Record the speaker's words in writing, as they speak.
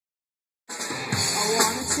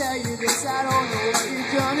wanna tell you this, I don't know what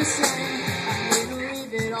you're gonna say. I need to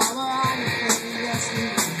leave it all behind me, baby, yes you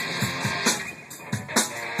do.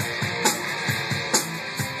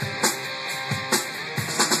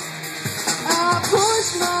 I push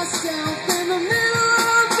myself in the middle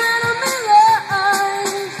of enemy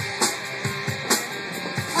lines.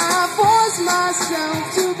 I force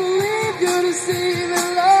myself to believe you're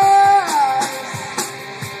deceiving lies.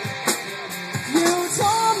 You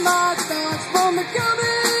tore my thoughts from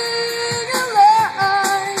becoming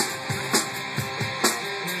alive.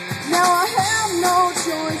 Now I have no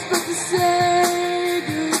choice but to say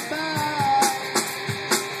goodbye.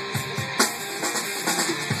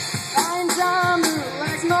 Find time to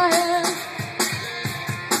relax my head,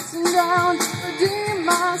 sit down to redeem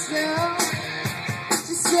myself.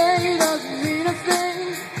 Just say it doesn't mean a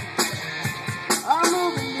thing. I'm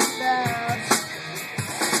moving too fast.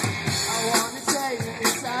 I wanna tell you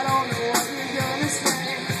this, I don't know what you're gonna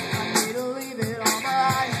say. I need to leave it all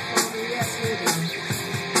behind, baby, yes you do.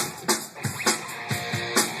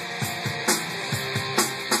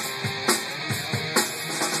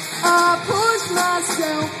 I push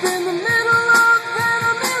myself in the middle of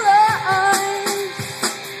enemy lines.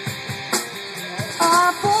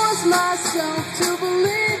 I force myself to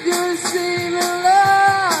believe you're deceiving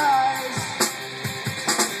lies.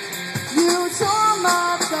 You tore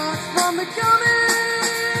my thoughts from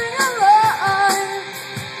becoming alive.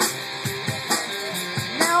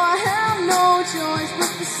 Now I have no choice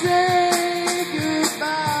but to say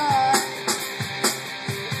goodbye.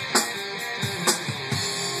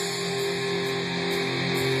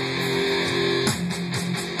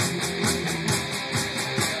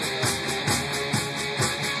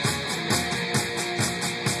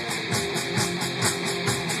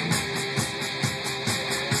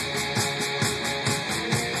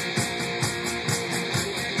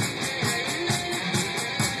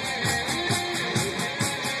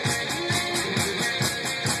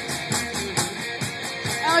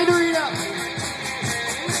 I do it up.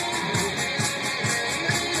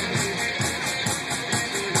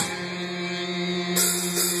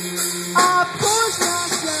 I push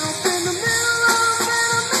myself in the middle of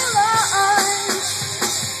enemy lines.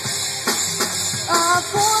 I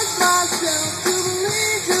force myself to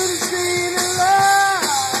believe you're deceiving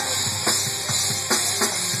lies.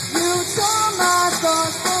 You tore my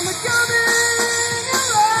thoughts.